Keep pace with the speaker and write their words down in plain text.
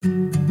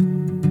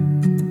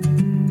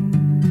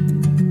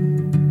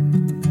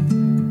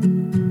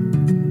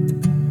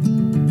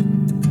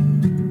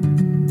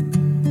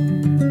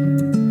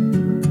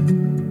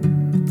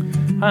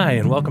Hi,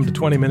 and welcome to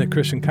 20-Minute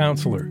Christian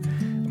Counselor.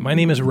 My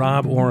name is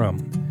Rob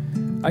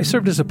Oram. I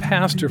served as a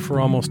pastor for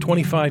almost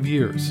 25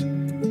 years,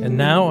 and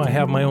now I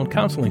have my own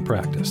counseling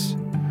practice.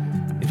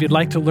 If you'd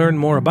like to learn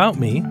more about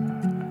me,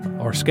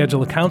 or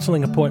schedule a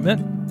counseling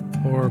appointment,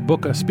 or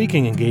book a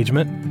speaking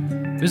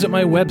engagement, visit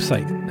my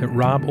website at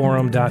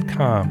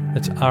roboram.com.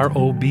 That's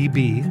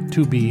R-O-B-B,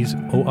 two B's,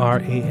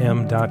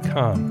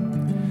 O-R-A-M.com.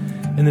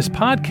 In this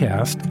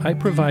podcast, I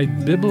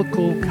provide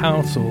biblical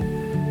counsel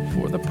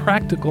for the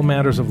practical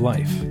matters of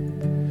life.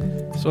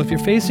 So if you're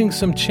facing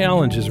some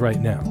challenges right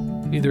now,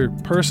 either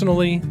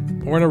personally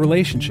or in a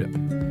relationship,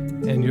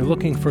 and you're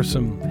looking for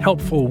some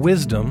helpful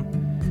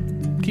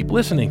wisdom, keep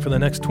listening for the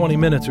next 20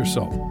 minutes or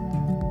so.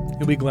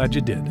 You'll be glad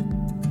you did.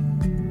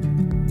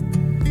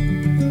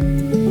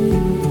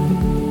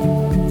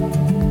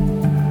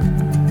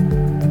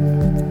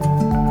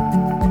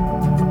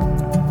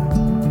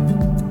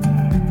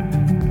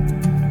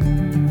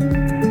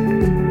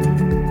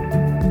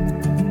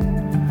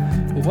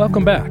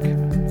 Welcome back.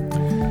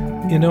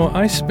 You know,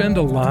 I spend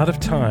a lot of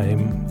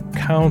time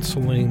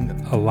counseling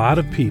a lot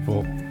of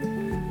people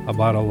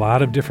about a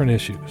lot of different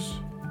issues.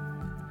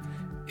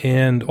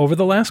 And over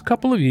the last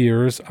couple of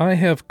years, I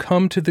have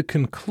come to the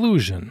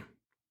conclusion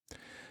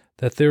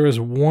that there is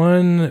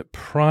one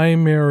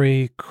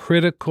primary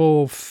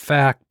critical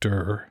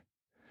factor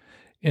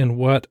in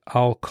what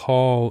I'll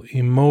call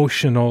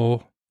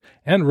emotional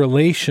and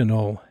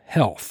relational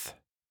health.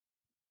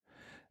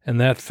 And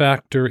that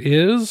factor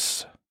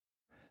is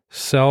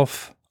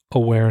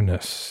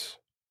self-awareness.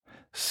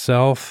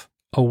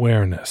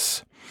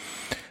 Self-awareness.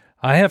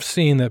 I have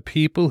seen that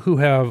people who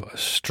have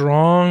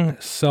strong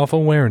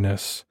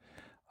self-awareness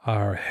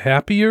are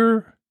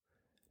happier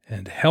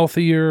and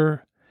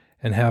healthier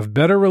and have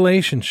better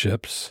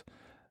relationships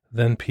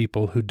than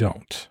people who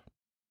don't.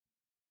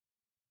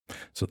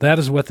 So that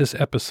is what this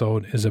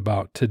episode is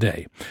about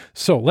today.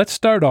 So let's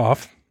start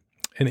off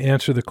and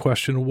answer the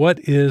question, what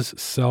is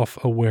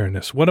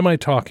self-awareness? What am I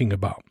talking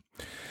about?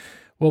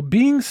 Well,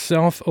 being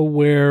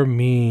self-aware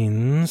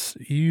means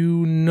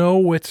you know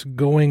what's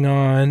going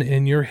on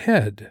in your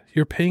head.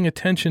 You're paying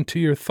attention to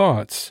your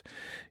thoughts.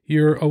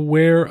 You're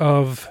aware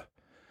of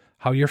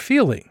how you're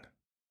feeling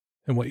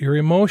and what your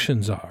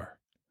emotions are.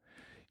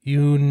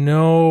 You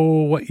know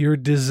what your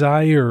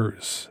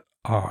desires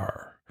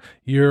are.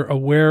 You're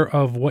aware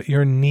of what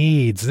your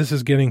needs, this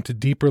is getting to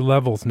deeper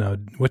levels now,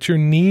 what your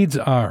needs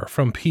are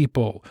from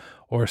people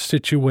or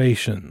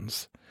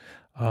situations.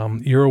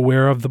 You're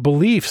aware of the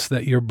beliefs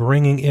that you're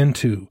bringing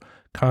into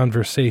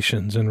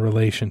conversations and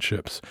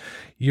relationships.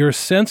 You're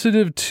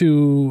sensitive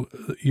to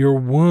your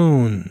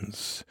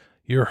wounds,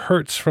 your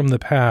hurts from the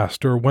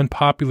past, or one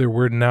popular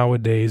word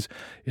nowadays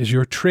is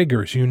your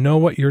triggers. You know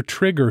what your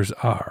triggers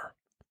are.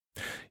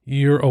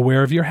 You're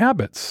aware of your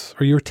habits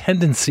or your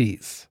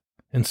tendencies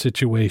in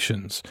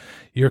situations.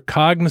 You're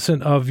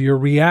cognizant of your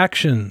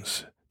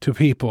reactions to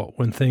people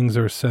when things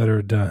are said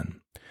or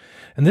done.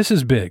 And this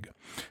is big.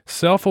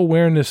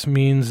 Self-awareness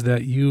means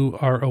that you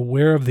are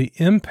aware of the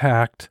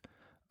impact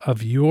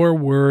of your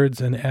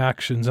words and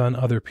actions on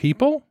other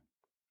people,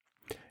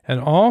 and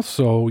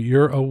also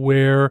you're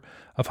aware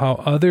of how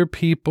other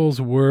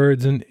people's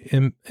words and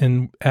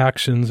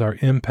actions are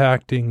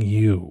impacting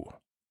you.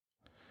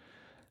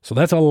 So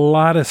that's a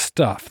lot of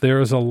stuff. There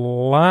is a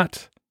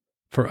lot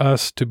for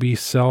us to be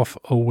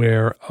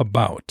self-aware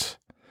about.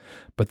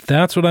 But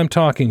that's what I'm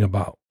talking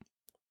about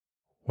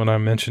when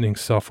I'm mentioning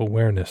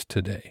self-awareness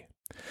today.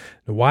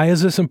 Now, why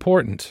is this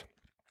important?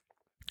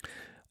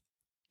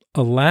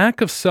 A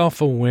lack of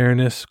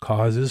self-awareness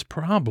causes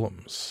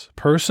problems,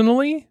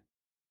 personally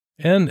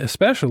and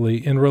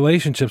especially in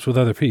relationships with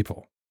other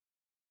people.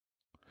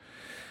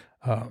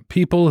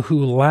 People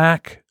who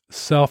lack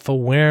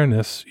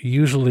self-awareness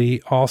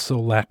usually also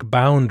lack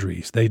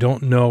boundaries. They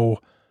don't know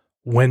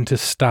when to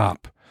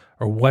stop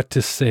or what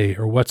to say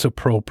or what's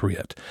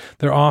appropriate.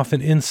 They're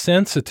often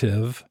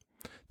insensitive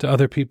to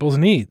other people's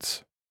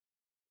needs.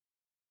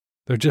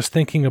 They're just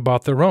thinking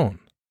about their own.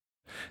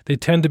 They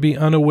tend to be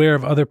unaware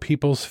of other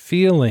people's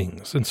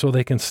feelings, and so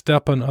they can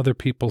step on other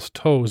people's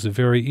toes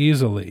very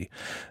easily.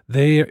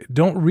 They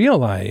don't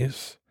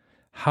realize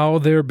how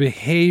their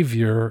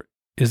behavior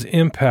is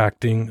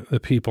impacting the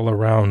people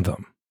around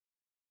them.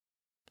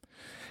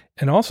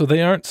 And also,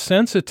 they aren't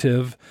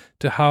sensitive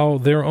to how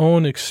their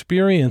own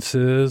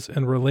experiences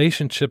and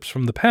relationships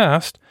from the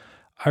past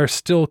are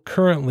still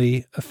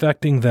currently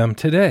affecting them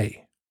today.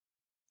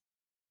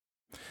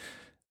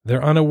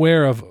 They're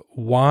unaware of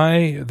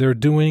why they're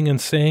doing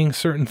and saying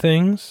certain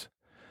things.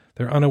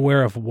 They're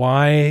unaware of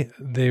why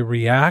they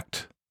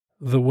react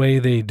the way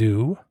they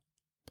do.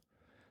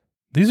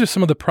 These are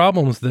some of the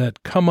problems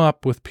that come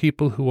up with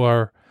people who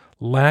are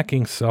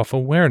lacking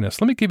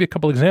self-awareness. Let me give you a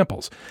couple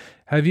examples.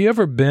 Have you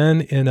ever been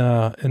in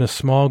a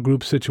small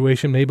group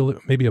situation,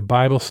 maybe a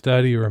Bible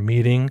study or a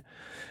meeting,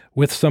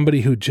 with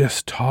somebody who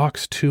just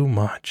talks too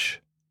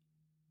much?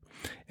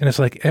 And it's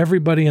like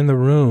everybody in the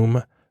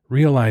room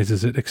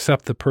realizes it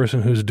except the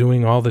person who's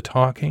doing all the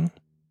talking.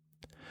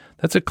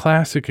 That's a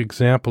classic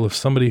example of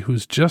somebody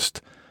who's just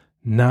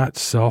not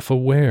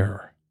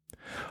self-aware.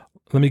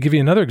 Let me give you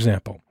another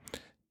example.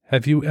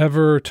 Have you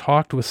ever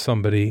talked with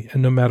somebody,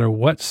 and no matter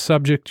what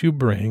subject you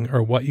bring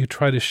or what you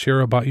try to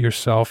share about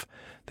yourself,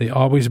 they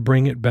always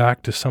bring it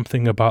back to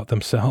something about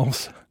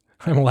themselves?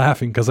 I'm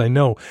laughing because I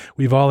know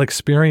we've all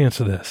experienced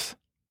this.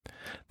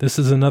 This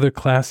is another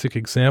classic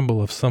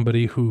example of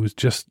somebody who's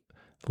just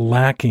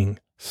lacking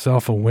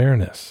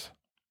self-awareness.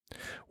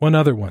 One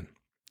other one.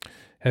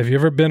 Have you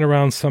ever been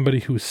around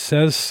somebody who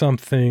says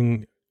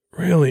something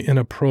really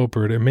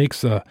inappropriate or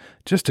makes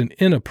just an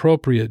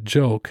inappropriate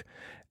joke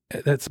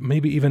that's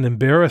maybe even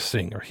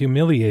embarrassing or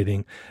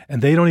humiliating,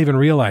 and they don't even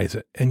realize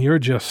it, and you're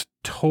just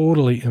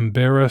totally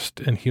embarrassed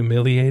and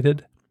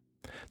humiliated?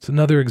 It's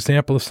another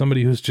example of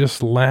somebody who's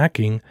just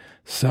lacking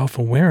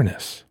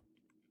self-awareness.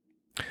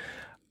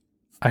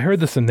 I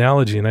heard this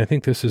analogy, and I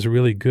think this is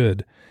really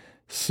good.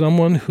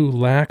 Someone who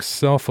lacks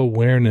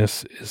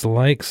self-awareness is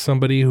like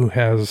somebody who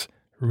has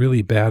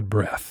really bad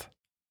breath.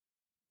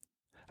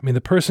 I mean,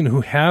 the person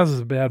who has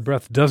the bad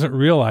breath doesn't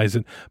realize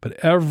it, but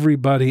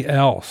everybody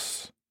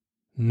else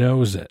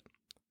knows it.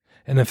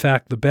 And in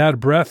fact, the bad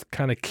breath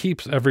kind of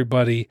keeps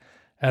everybody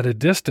at a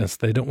distance.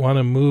 They don't want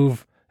to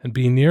move and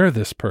be near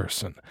this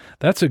person.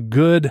 That's a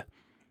good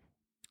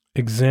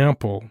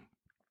example,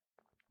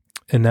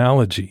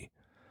 analogy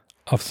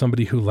of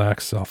somebody who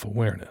lacks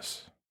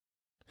self-awareness.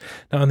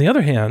 Now, on the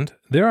other hand,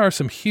 there are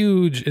some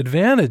huge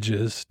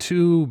advantages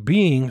to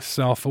being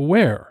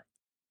self-aware.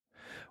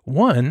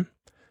 One,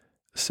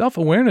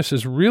 self-awareness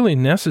is really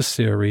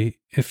necessary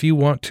if you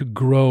want to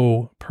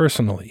grow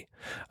personally.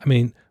 I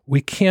mean, we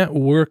can't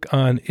work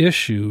on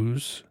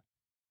issues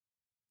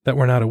that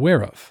we're not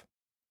aware of.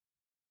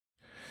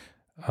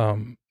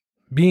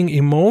 Being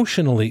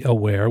emotionally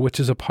aware,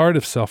 which is a part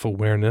of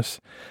self-awareness,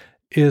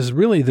 is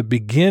really the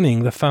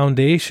beginning, the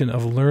foundation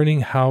of learning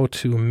how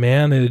to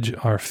manage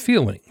our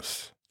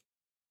feelings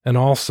and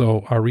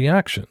also our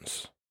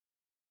reactions.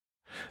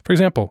 For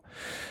example,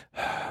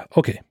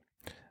 okay,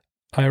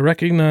 I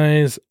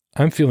recognize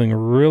I'm feeling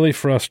really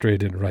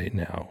frustrated right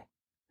now,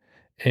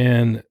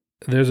 and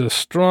there's a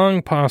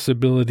strong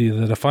possibility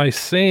that if I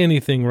say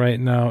anything right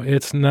now,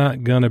 it's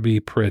not going to be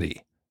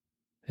pretty.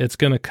 It's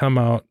going to come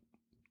out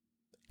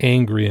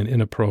angry and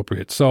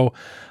inappropriate. So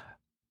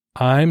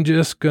I'm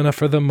just going to,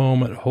 for the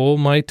moment, hold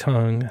my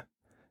tongue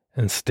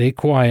and stay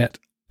quiet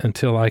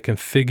until I can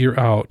figure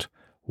out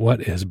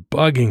what is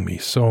bugging me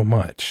so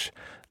much.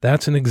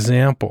 That's an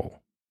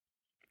example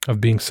of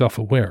being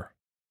self-aware.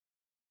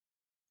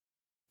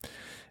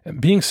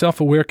 And being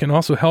self-aware can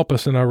also help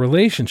us in our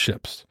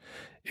relationships.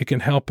 It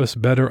can help us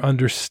better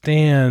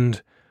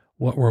understand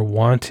what we're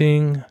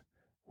wanting,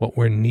 what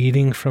we're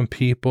needing from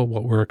people,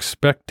 what we're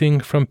expecting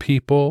from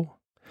people.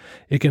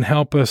 It can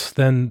help us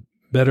then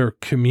better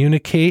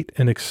communicate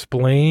and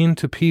explain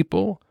to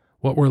people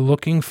what we're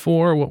looking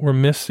for, what we're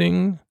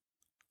missing,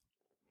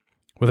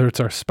 whether it's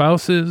our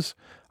spouses,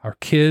 our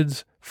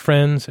kids,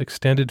 friends,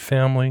 extended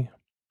family.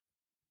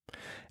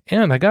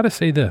 And I got to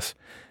say this,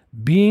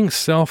 being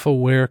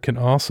self-aware can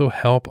also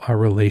help our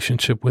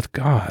relationship with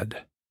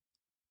God.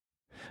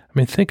 I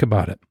mean, think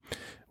about it.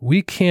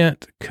 We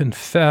can't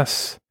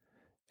confess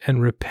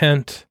and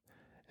repent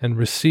and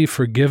receive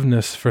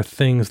forgiveness for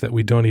things that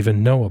we don't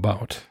even know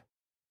about,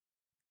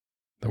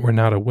 that we're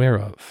not aware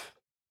of.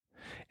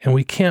 And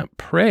we can't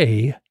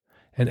pray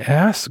and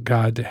ask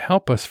God to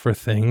help us for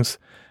things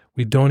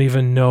we don't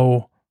even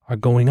know are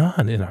going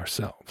on in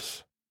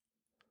ourselves.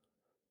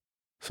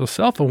 So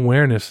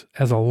self-awareness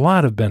has a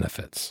lot of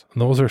benefits,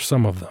 and those are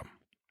some of them.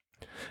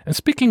 And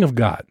speaking of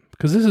God,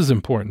 because this is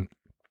important,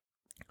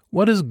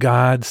 what does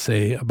God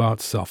say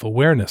about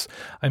self-awareness?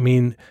 I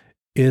mean,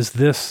 is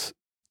this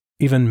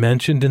even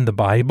mentioned in the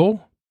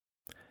Bible?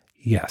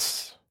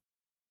 Yes.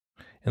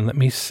 And let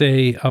me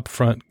say up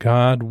front,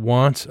 God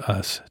wants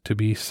us to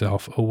be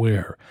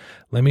self-aware.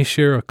 Let me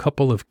share a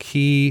couple of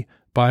key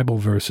Bible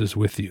verses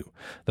with you.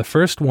 The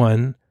first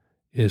one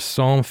is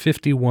Psalm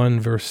 51,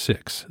 verse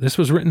 6. This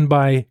was written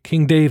by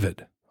King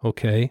David,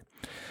 okay?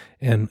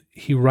 And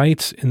he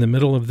writes in the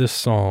middle of this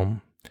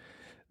psalm,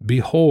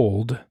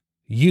 "Behold,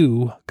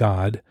 you,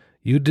 God,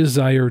 you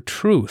desire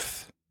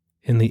truth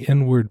in the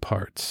inward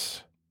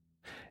parts,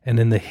 and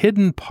in the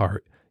hidden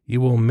part you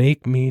will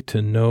make me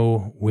to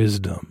know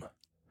wisdom."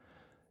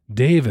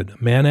 David,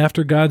 man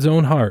after God's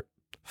own heart,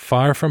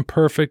 far from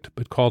perfect,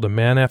 but called a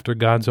man after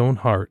God's own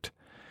heart,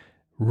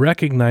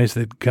 recognized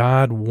that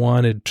God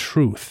wanted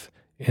truth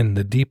in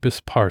the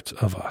deepest parts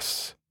of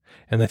us,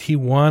 and that he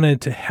wanted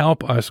to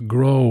help us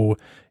grow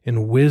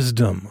in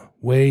wisdom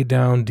way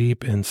down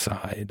deep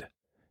inside.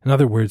 In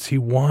other words, he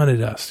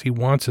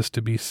wants us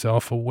to be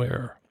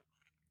self-aware.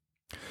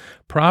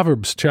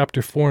 Proverbs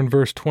chapter 4 and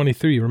verse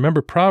 23.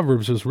 Remember,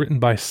 Proverbs was written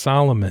by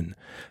Solomon,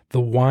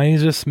 the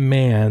wisest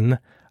man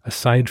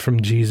aside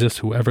from Jesus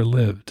who ever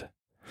lived.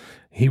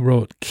 He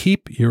wrote,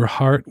 "Keep your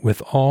heart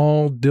with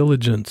all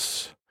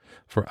diligence,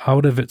 for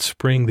out of it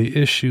spring the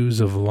issues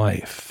of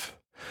life."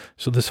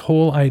 So this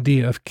whole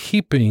idea of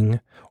keeping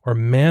or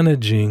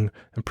managing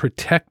and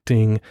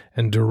protecting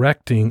and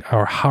directing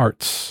our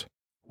hearts,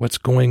 what's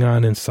going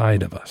on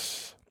inside of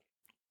us.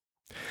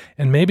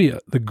 And maybe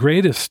the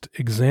greatest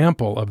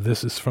example of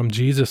this is from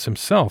Jesus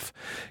himself.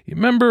 You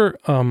remember,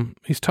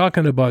 he's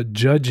talking about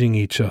judging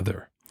each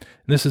other.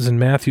 This is in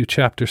Matthew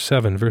chapter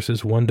 7,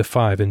 verses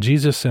 1-5. And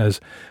Jesus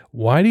says,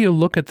 "Why do you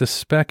look at the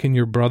speck in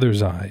your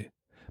brother's eye,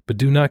 but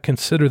do not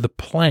consider the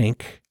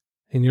plank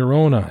in your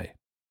own eye?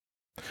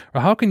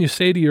 Or how can you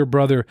say to your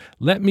brother,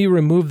 'Let me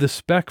remove the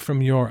speck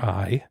from your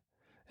eye,'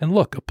 and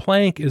look, a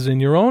plank is in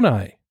your own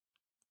eye?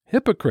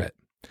 Hypocrite!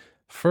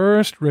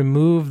 First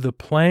remove the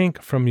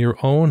plank from your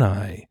own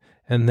eye,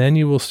 and then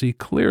you will see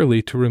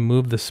clearly to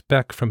remove the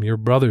speck from your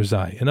brother's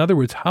eye." In other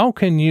words, how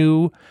can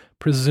you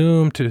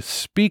presume to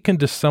speak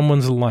into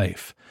someone's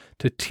life,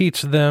 to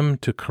teach them,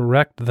 to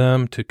correct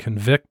them, to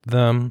convict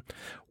them,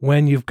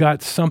 when you've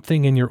got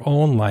something in your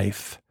own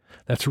life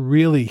that's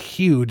really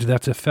huge,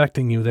 that's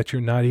affecting you, that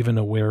you're not even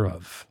aware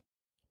of?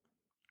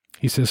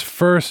 He says,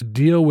 first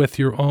deal with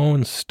your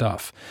own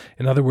stuff.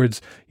 In other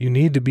words, you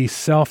need to be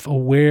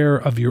self-aware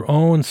of your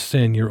own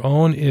sin, your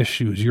own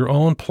issues, your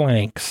own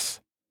planks,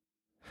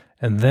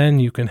 and then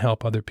you can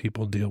help other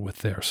people deal with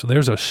theirs. So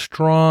there's a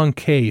strong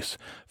case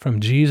from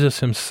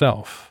Jesus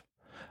himself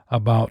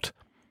about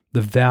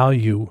the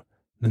value,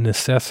 the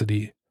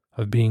necessity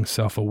of being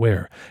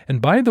self-aware.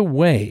 And by the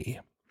way,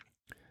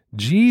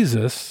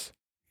 Jesus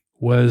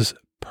was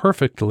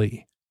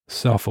perfectly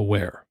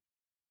self-aware.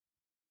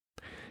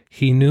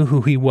 He knew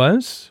who he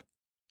was,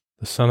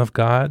 the Son of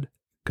God,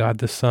 God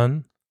the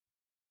Son.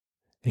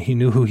 And he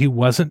knew who he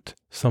wasn't,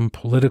 some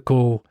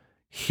political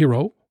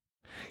hero.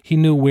 He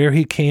knew where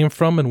he came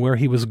from and where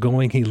he was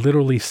going. He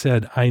literally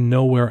said, "I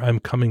know where I'm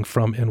coming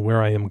from and where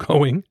I am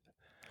going."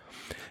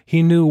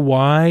 He knew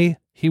why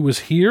he was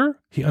here.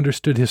 He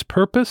understood his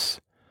purpose.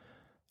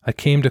 "I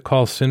came to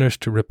call sinners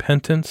to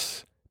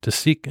repentance, to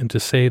seek and to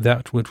save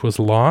that which was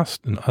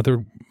lost," in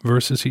other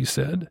verses he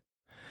said.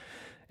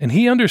 And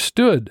he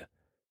understood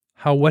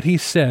how what he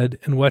said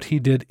and what he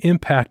did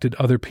impacted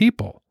other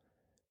people,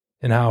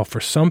 and how for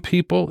some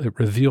people it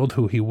revealed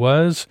who he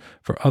was.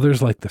 For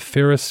others, like the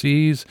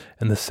Pharisees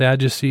and the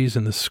Sadducees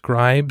and the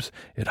scribes,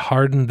 it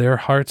hardened their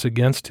hearts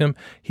against him.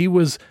 He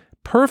was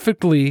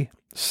perfectly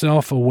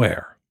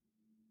self-aware.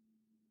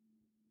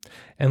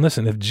 And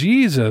listen, if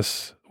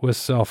Jesus was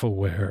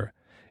self-aware,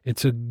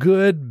 it's a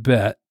good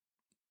bet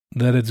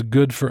that it's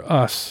good for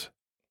us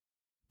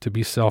to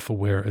be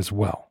self-aware as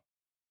well.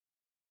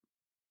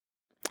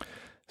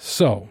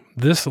 So,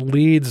 this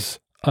leads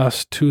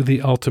us to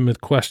the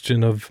ultimate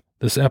question of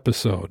this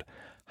episode.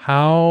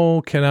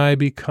 How can I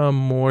become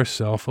more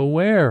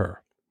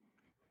self-aware?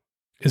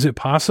 Is it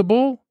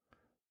possible?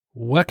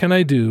 What can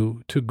I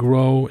do to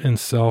grow in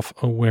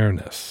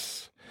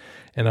self-awareness?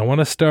 And I want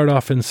to start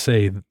off and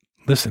say,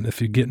 listen,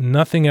 if you get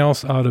nothing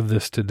else out of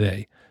this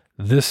today,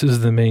 this is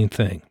the main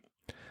thing.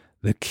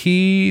 The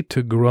key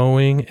to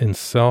growing in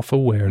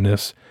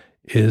self-awareness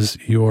is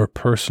your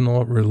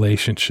personal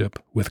relationship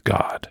with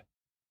God.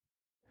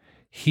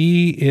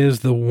 He is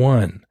the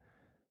one,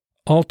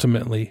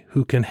 ultimately,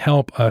 who can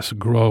help us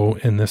grow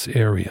in this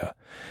area.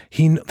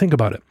 Think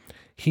about it.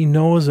 He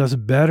knows us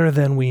better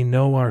than we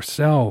know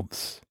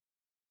ourselves.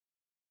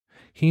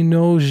 He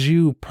knows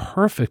you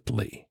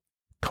perfectly,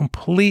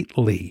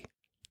 completely,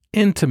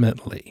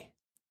 intimately.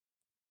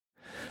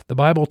 The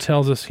Bible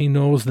tells us he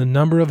knows the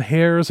number of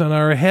hairs on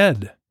our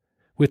head,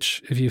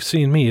 which, if you've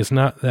seen me, is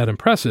not that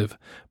impressive,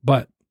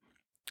 but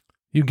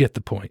you get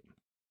the point.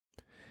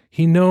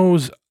 He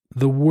knows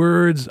the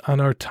words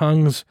on our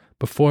tongues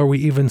before we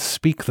even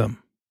speak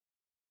them.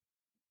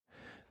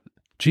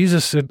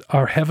 Jesus said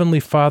our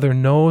Heavenly Father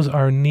knows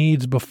our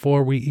needs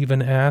before we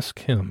even ask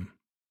him.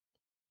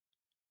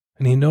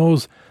 And he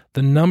knows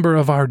the number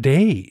of our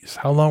days,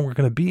 how long we're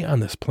going to be on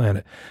this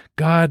planet.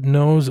 God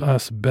knows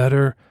us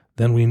better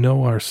than we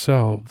know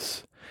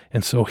ourselves.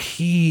 And so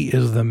he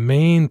is the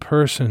main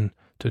person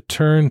to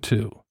turn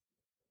to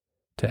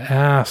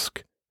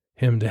ask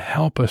him to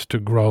help us to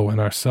grow in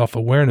our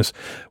self-awareness.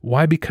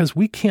 Why? Because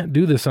we can't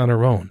do this on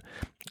our own.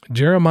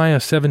 Jeremiah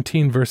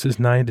 17 verses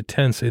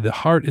 9-10 say, "The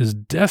heart is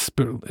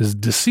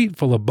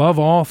deceitful above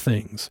all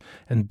things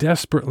and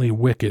desperately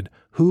wicked.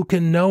 Who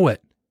can know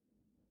it?"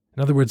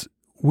 In other words,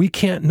 we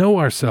can't know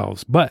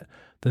ourselves. But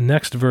the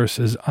next verse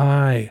is,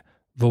 "I,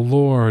 the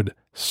Lord,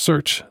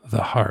 search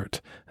the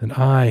heart, and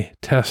I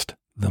test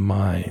the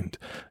mind."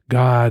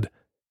 God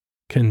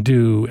can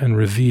do and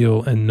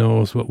reveal and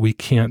knows what we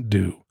can't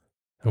do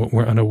and what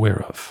we're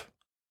unaware of.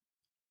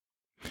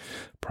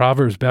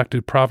 Back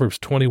to Proverbs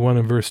 21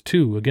 and verse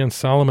 2. Again,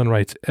 Solomon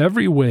writes,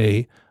 "Every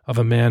way of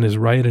a man is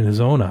right in his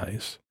own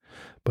eyes,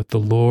 but the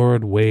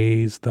Lord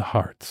weighs the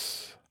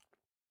hearts."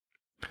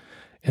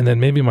 And then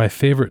maybe my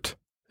favorite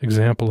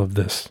example of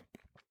this,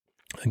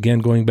 again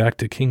going back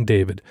to King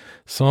David,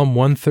 Psalm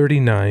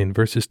 139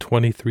 verses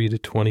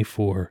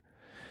 23-24.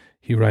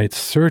 He writes,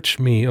 "Search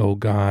me, O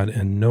God,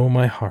 and know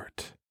my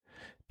heart.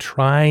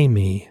 Try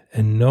me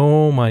and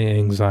know my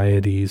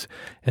anxieties,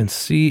 and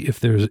see if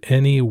there's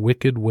any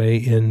wicked way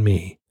in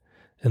me,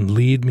 and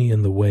lead me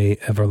in the way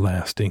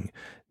everlasting."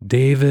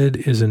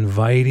 David is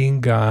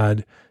inviting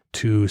God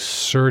to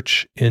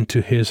search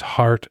into his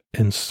heart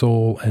and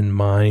soul and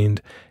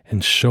mind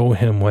and show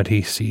him what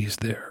he sees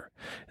there.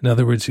 In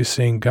other words, he's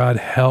saying, God,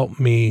 help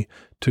me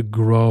to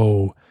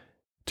grow,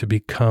 to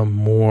become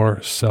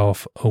more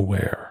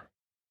self-aware.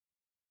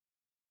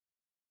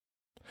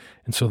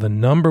 And so the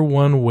number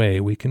one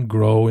way we can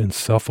grow in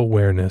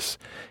self-awareness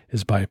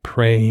is by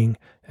praying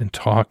and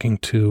talking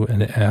to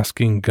and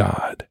asking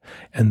God,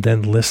 and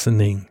then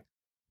listening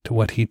to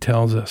what he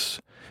tells us,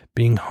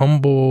 being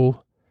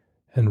humble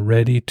and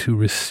ready to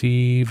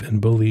receive and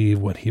believe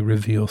what he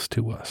reveals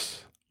to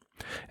us.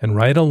 And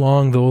right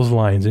along those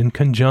lines, in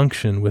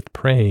conjunction with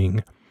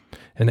praying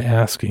and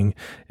asking,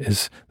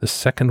 is the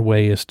second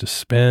way is to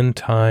spend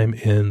time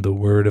in the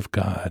Word of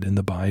God, in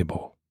the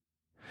Bible.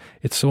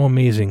 It's so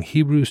amazing.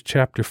 Hebrews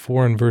chapter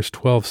 4 and verse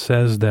 12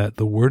 says that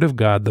the Word of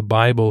God, the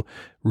Bible,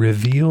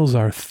 reveals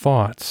our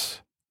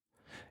thoughts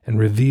and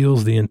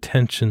reveals the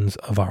intentions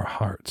of our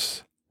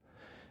hearts.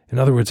 In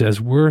other words, as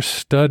we're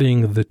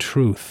studying the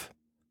truth,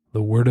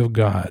 the Word of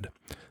God,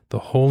 the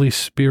Holy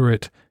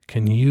Spirit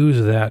can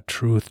use that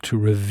truth to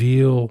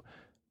reveal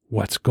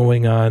what's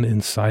going on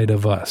inside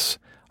of us,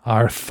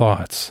 our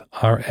thoughts,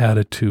 our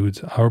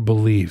attitudes, our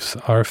beliefs,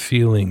 our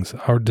feelings,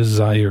 our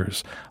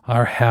desires,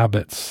 our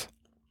habits,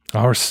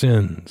 our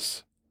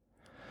sins.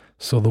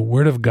 So the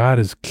Word of God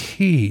is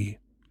key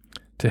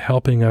to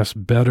helping us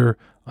better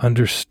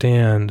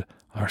understand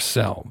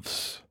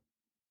ourselves.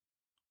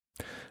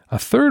 A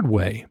third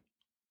way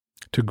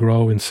to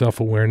grow in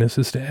self-awareness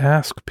is to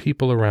ask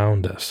people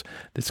around us.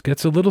 This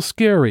gets a little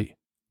scary.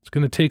 It's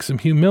going to take some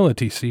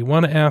humility. So you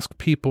want to ask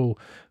people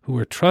who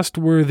are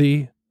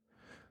trustworthy,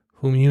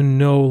 whom you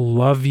know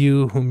love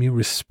you, whom you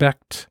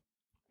respect,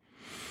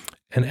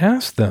 and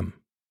ask them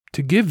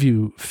to give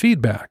you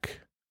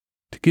feedback,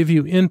 to give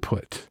you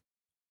input.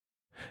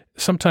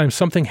 Sometimes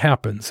something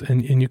happens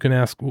and you can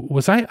ask,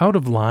 was I out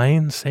of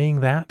line saying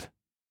that?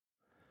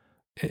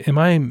 Am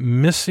I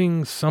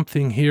missing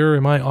something here?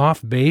 Am I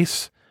off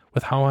base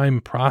with how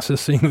I'm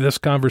processing this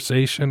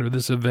conversation or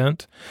this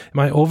event? Am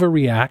I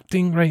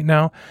overreacting right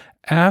now?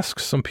 Ask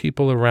some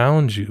people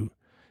around you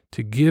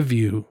to give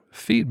you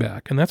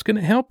feedback, and that's going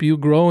to help you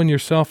grow in your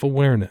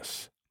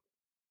self-awareness.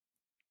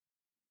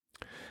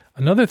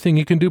 Another thing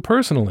you can do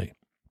personally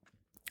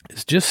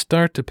is just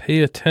start to pay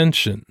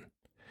attention.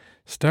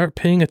 Start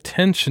paying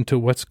attention to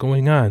what's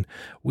going on.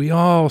 We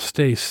all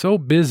stay so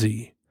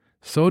busy,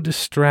 so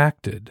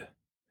distracted,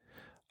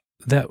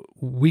 that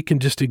we can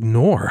just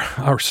ignore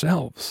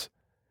ourselves.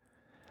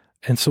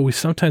 And so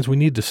sometimes we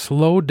need to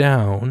slow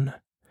down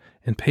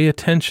and pay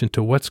attention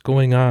to what's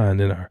going on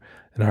in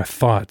our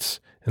thoughts,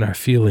 in our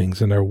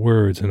feelings, in our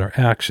words, in our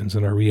actions,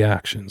 and our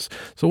reactions.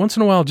 So once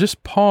in a while,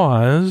 just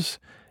pause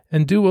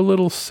and do a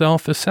little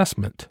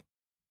self-assessment.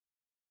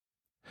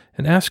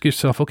 And ask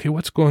yourself, okay,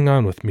 what's going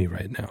on with me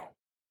right now?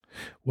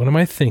 What am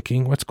I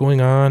thinking? What's going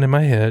on in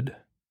my head?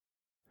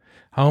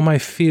 How am I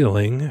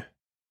feeling?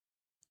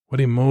 What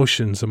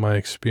emotions am I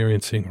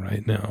experiencing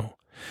right now?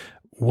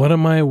 What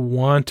am I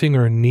wanting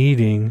or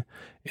needing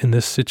in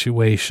this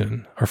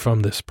situation or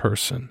from this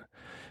person?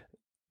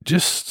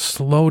 Just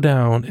slow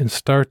down and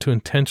start to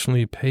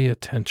intentionally pay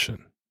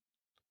attention.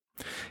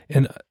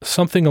 And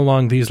something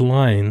along these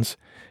lines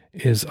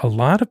is a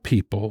lot of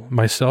people,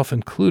 myself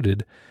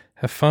included,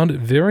 have found it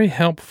very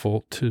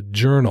helpful to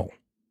journal.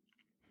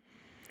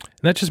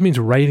 And that just means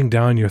writing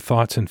down your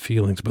thoughts and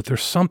feelings, but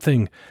there's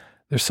something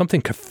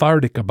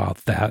cathartic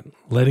about that,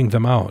 letting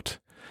them out.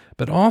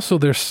 But also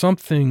there's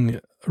something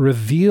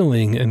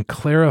revealing and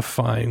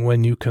clarifying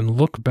when you can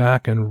look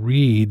back and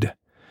read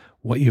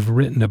what you've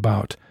written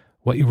about,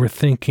 what you were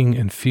thinking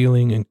and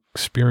feeling and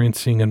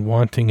experiencing and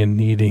wanting and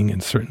needing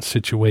in certain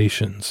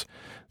situations,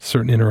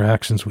 certain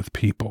interactions with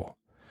people.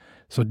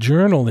 So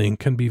journaling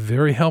can be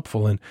very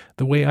helpful. And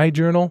the way I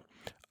journal,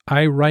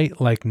 I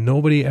write like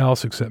nobody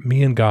else except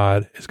me and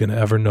God is going to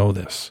ever know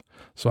this.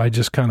 So I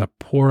just kind of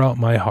pour out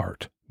my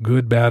heart,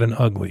 good, bad, and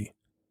ugly.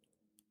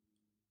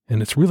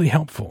 And it's really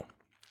helpful.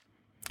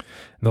 And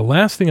the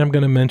last thing I'm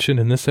going to mention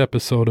in this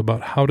episode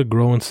about how to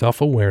grow in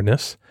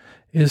self-awareness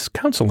is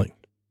counseling.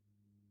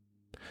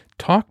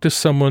 Talk to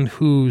someone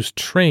who's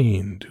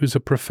trained, who's a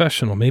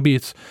professional. Maybe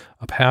it's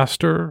a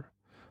pastor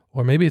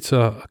or maybe it's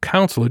a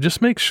counselor.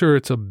 Just make sure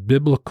it's a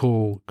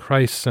biblical,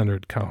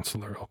 Christ-centered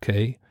counselor,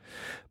 okay?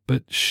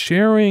 But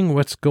sharing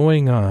what's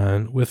going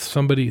on with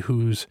somebody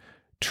who's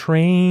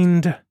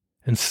trained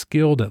and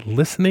skilled at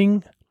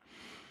listening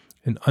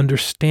and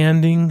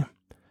understanding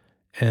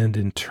and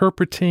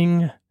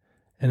interpreting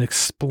and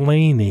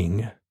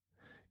explaining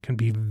can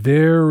be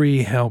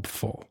very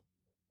helpful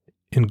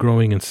in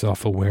growing in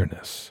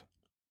self-awareness.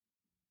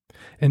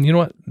 And you know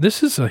what?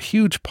 This is a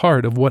huge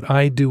part of what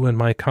I do in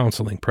my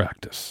counseling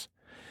practice.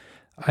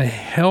 I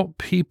help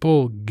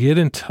people get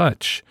in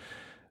touch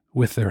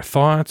with their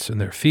thoughts and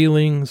their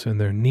feelings and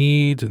their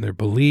needs and their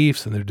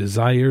beliefs and their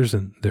desires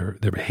and their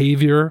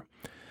behavior.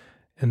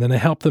 And then I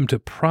help them to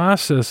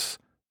process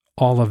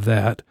all of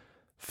that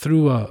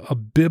through a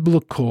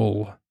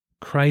biblical,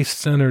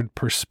 Christ-centered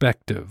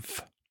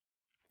perspective.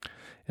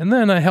 And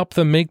then I help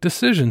them make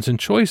decisions and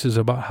choices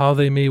about how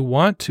they may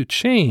want to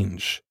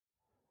change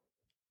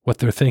what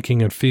they're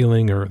thinking and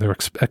feeling or their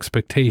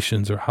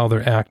expectations or how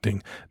they're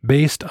acting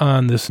based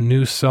on this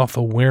new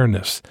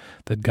self-awareness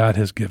that God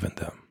has given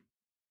them.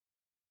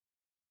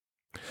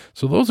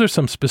 So those are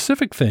some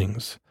specific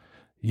things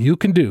you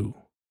can do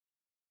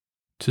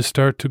to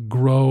start to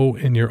grow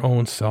in your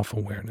own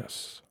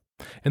self-awareness.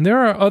 And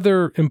there are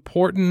other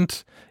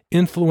important,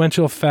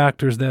 influential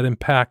factors that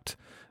impact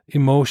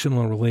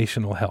emotional and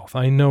relational health.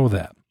 I know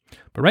that.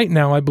 But right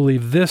now, I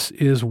believe this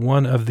is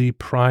one of the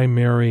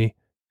primary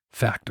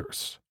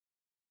factors.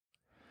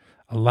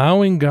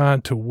 Allowing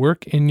God to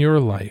work in your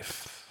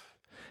life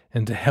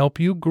and to help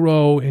you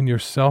grow in your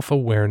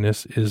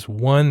self-awareness is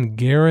one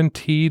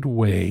guaranteed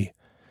way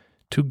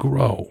to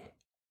grow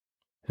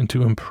and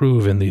to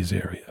improve in these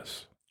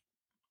areas.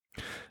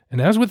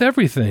 And as with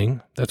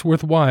everything that's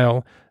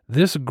worthwhile,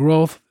 this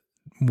growth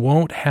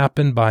won't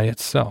happen by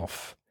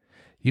itself.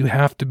 You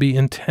have to be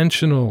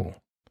intentional.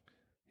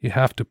 You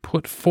have to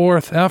put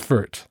forth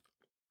effort.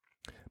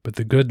 But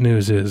the good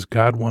news is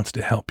God wants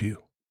to help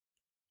you.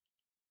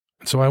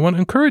 And so I want to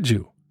encourage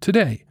you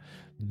today,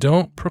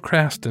 don't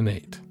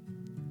procrastinate.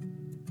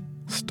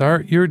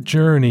 Start your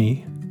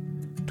journey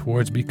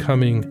towards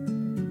becoming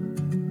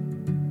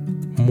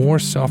more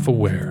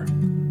self-aware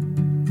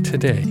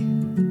today.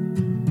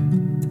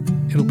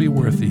 It'll be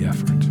worth the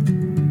effort.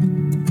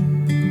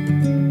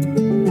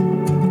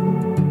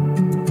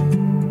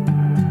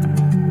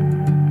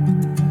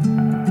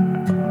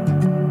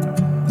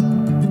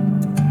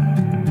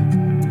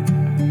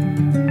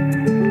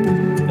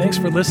 Thanks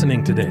for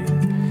listening today.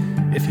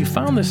 If you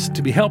found this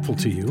to be helpful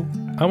to you,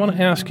 I want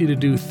to ask you to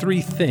do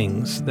 3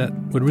 things that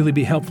would really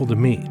be helpful to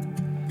me.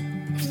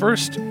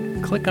 First,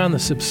 click on the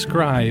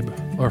subscribe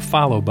or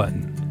follow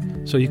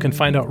button so you can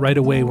find out right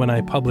away when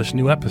I publish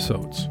new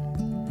episodes.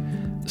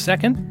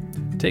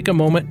 Second, take a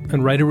moment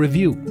and write a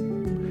review.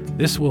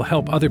 This will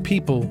help other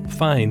people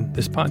find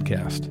this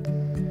podcast.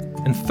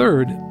 And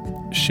third,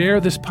 share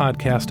this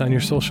podcast on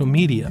your social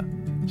media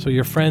so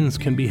your friends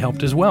can be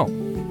helped as well.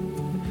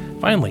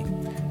 Finally,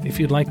 if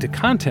you'd like to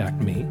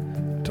contact me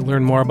to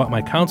learn more about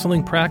my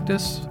counseling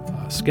practice,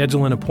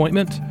 schedule an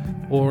appointment,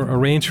 or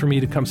arrange for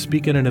me to come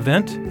speak at an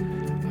event,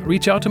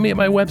 reach out to me at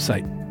my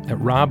website at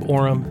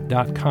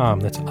roboram.com.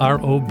 That's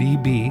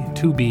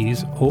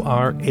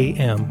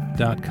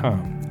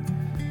ROBB2BSORAM.com.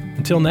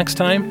 Until next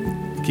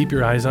time, keep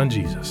your eyes on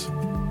Jesus.